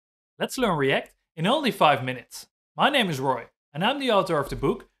Let's learn React in only 5 minutes. My name is Roy, and I'm the author of the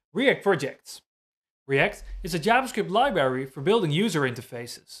book React Projects. React is a JavaScript library for building user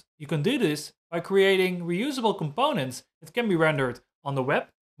interfaces. You can do this by creating reusable components that can be rendered on the web,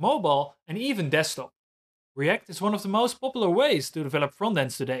 mobile, and even desktop. React is one of the most popular ways to develop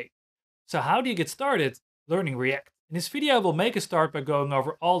frontends today. So how do you get started learning React? In this video, we'll make a start by going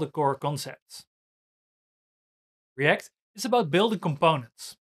over all the core concepts. React is about building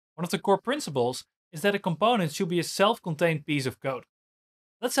components. One of the core principles is that a component should be a self-contained piece of code.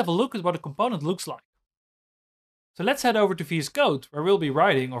 Let's have a look at what a component looks like. So let's head over to VS Code, where we'll be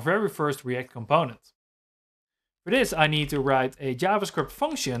writing our very first React component. For this, I need to write a JavaScript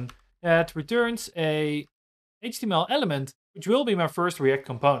function that returns a HTML element, which will be my first React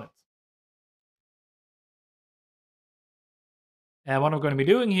component. And what I'm going to be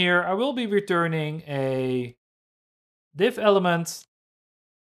doing here, I will be returning a div element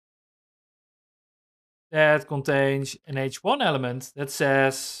that contains an h1 element that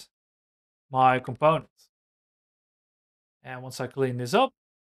says my component. And once I clean this up,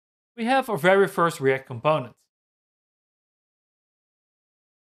 we have our very first React component.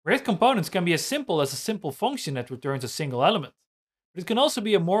 React components can be as simple as a simple function that returns a single element, but it can also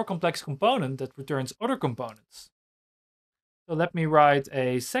be a more complex component that returns other components. So let me write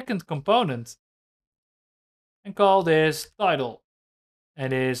a second component and call this title.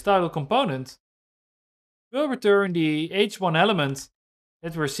 And this title component will return the h1 element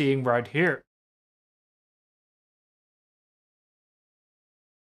that we're seeing right here.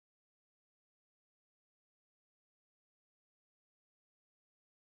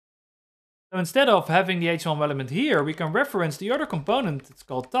 So instead of having the h1 element here, we can reference the other component that's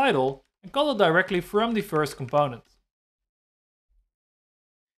called title and call it directly from the first component.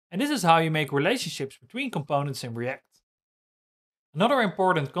 And this is how you make relationships between components in React. Another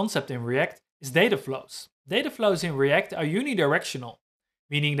important concept in React is data flows. Data flows in React are unidirectional,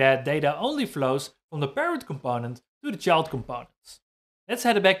 meaning that data only flows from the parent component to the child components. Let's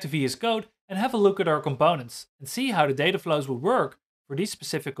head back to VS Code and have a look at our components and see how the data flows will work for these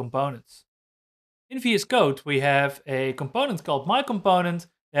specific components. In VS Code, we have a component called myComponent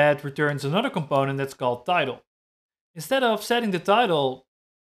that returns another component that's called title. Instead of setting the title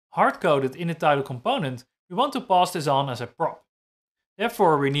hard-coded in the title component, we want to pass this on as a prop.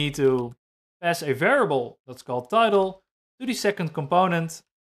 Therefore, we need to pass a variable that's called title to the second component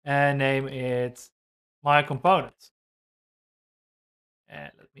and name it myComponent.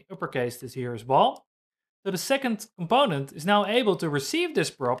 And let me uppercase this here as well. So the second component is now able to receive this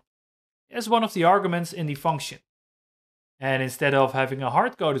prop as one of the arguments in the function. And instead of having a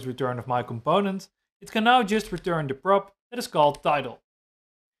hard-coded return of myComponent, it can now just return the prop that is called title.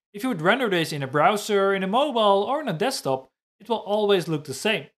 If you would render this in a browser, in a mobile, or in a desktop, it will always look the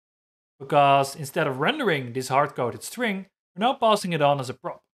same. Because instead of rendering this hard-coded string, we're now passing it on as a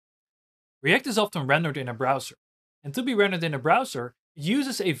prop. React is often rendered in a browser. And to be rendered in a browser, it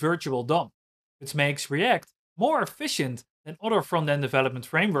uses a VirtualL Dom, which makes React more efficient than other front-end development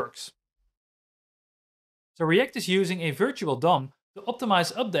frameworks. So React is using a VirtualL Dom to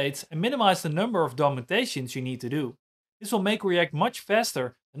optimize updates and minimize the number of documentations you need to do. This will make React much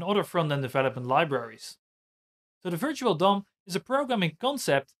faster than other front-end development libraries. So the VirtualL Dom is a programming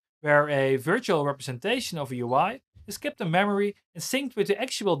concept where a virtual representation of a UI is kept in memory and synced with the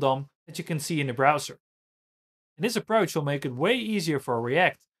actual DOM that you can see in the browser. And this approach will make it way easier for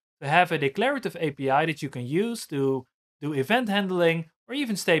React to have a declarative API that you can use to do event handling or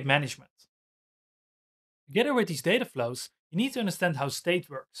even state management. Together with these data flows, you need to understand how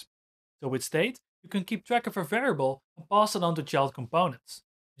state works. So with state, you can keep track of a variable and pass it on to child components.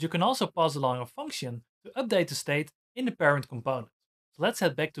 But you can also pass along a function to update the state in the parent component. So let's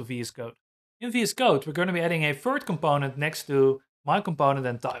head back to VS Code. In VS Code, we're going to be adding a third component next to myComponent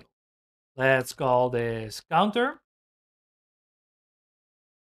and title. Let's call this counter.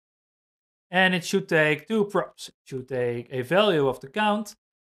 And it should take two props. It should take a value of the count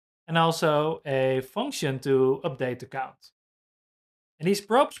and also a function to update the count. And these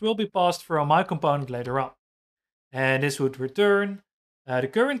props will be passed from myComponent later on. And this would return the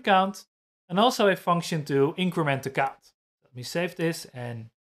current count and also a function to increment the count. Let me save this and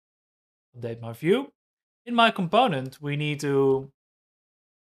update my view. In myComponent, we need to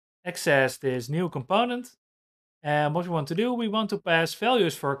access this new component. And what we want to do, we want to pass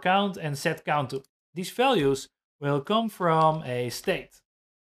values for count and set count to. These values will come from a state.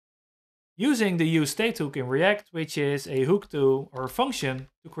 Using the useState hook in React, which is a hook to or a function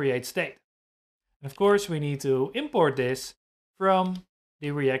to create state. And of course, we need to import this from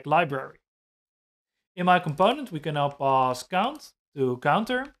the React library. In myComponent, we can now pass count to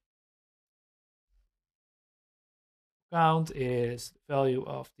counter count is the value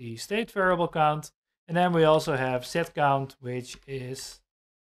of the state variable count. And then we also have setCount, which is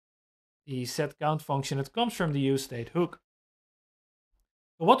the setCount function that comes from the useState hook.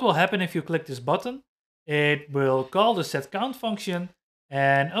 So what will happen if you click this button? It will call the setCount function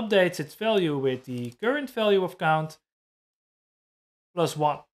and updates its value with the current value of count plus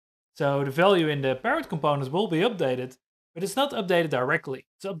 1. So the value in the parent component will be updated, but it's not updated directly.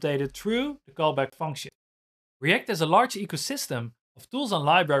 It's updated through the callback function. React has a large ecosystem of tools and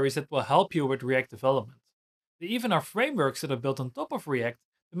libraries that will help you with React development. There even are frameworks that are built on top of React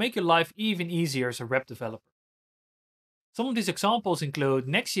to make your life even easier as a web developer. Some of these examples include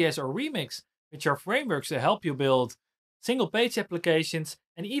Next.js or Remix, which are frameworks that help you build single-page applications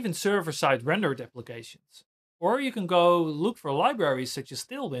and even server-side rendered applications. Or you can go look for libraries such as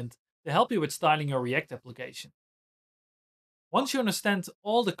Tailwind to help you with styling your React application. Once you understand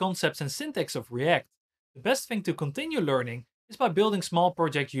all the concepts and syntax of React, the best thing to continue learning is by building small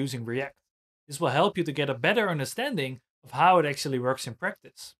projects using React. This will help you to get a better understanding of how it actually works in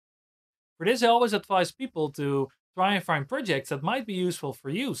practice. For this, I always advise people to try and find projects that might be useful for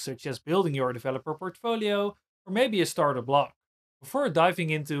you, such as building your developer portfolio or maybe a starter blog, before diving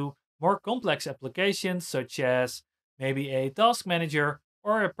into more complex applications such as maybe a task manager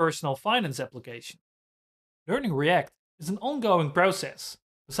or a personal finance application. Learning React is an ongoing process.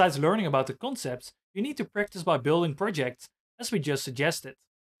 Besides learning about the concepts, you need to practice by building projects, as we just suggested.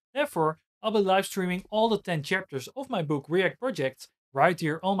 Therefore, I'll be live streaming all the 10 chapters of my book React Projects right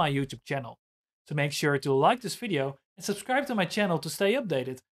here on my YouTube channel. So make sure to like this video and subscribe to my channel to stay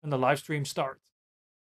updated when the live streams start.